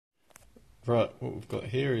Right, what we've got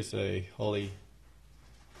here is a Holley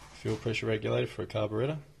fuel pressure regulator for a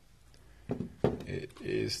carburetor. It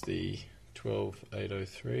is the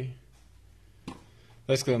 12803.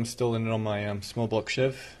 Basically I'm installing it on my small block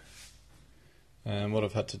Chev, and what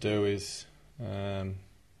I've had to do is,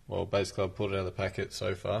 well, basically I've pulled it out of the packet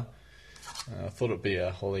so far. I thought it'd be a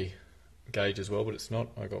Holley gauge as well, but it's not.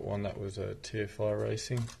 I got one that was a TFI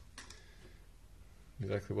Racing.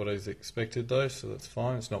 Exactly what I expected though, so that's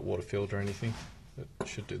fine. It's not water filled or anything. It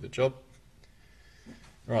should do the job.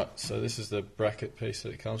 Right, so this is the bracket piece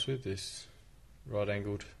that it comes with, this right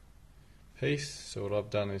angled piece. So what I've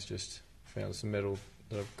done is just found some metal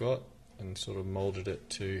that I've got and sort of moulded it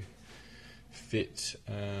to fit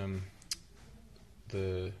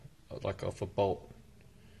like off a bolt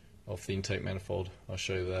off the intake manifold. I'll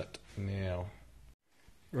show you that now.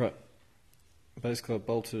 Right, basically I've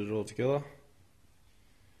bolted it all together.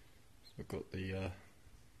 So I've got the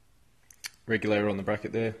regulator on the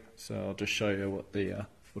bracket there, so I'll just show you what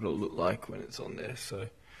it'll look like when it's on there. So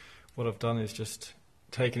what I've done is just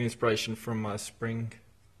taken inspiration from my spring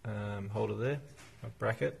holder there, my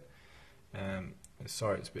bracket.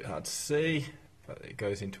 Sorry, it's a bit hard to see, but it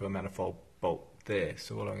goes into a manifold bolt there.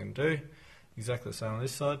 So what I'm going to do, exactly the same on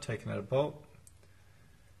this side, taking out a bolt,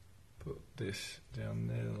 put this down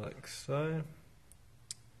there like so,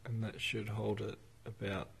 and that should hold it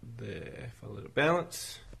about there if I let it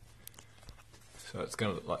balance. So it's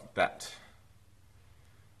going to look like that.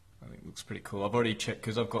 I think it looks pretty cool. I've already checked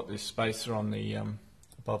because I've got this spacer on the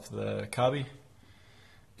above the carby. It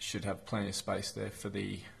should have plenty of space there for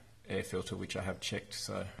the air filter, which I have checked,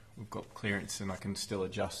 so we've got clearance and I can still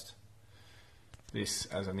adjust this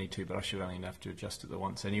as I need to, but I should only have to adjust it the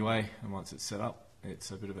once anyway, and once it's set up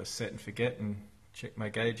it's a bit of a set and forget and check my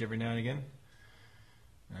gauge every now and again,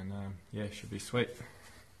 and yeah, it should be sweet.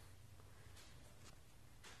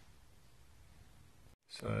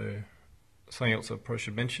 So something else I probably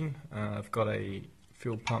should mention, I've got a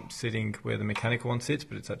fuel pump sitting where the mechanical one sits,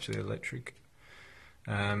 but it's actually electric.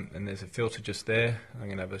 And there's a filter just there. I'm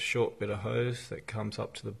going to have a short bit of hose that comes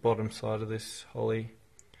up to the bottom side of this Holley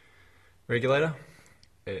regulator.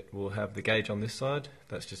 It will have the gauge on this side.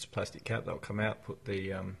 That's just a plastic cap that will come out, put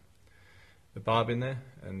the barb in there,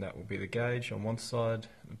 and that will be the gauge on one side,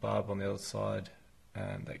 the barb on the other side,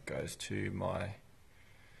 and that goes to my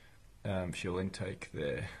fuel intake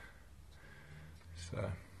there. So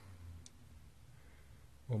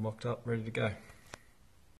all mocked up, ready to go.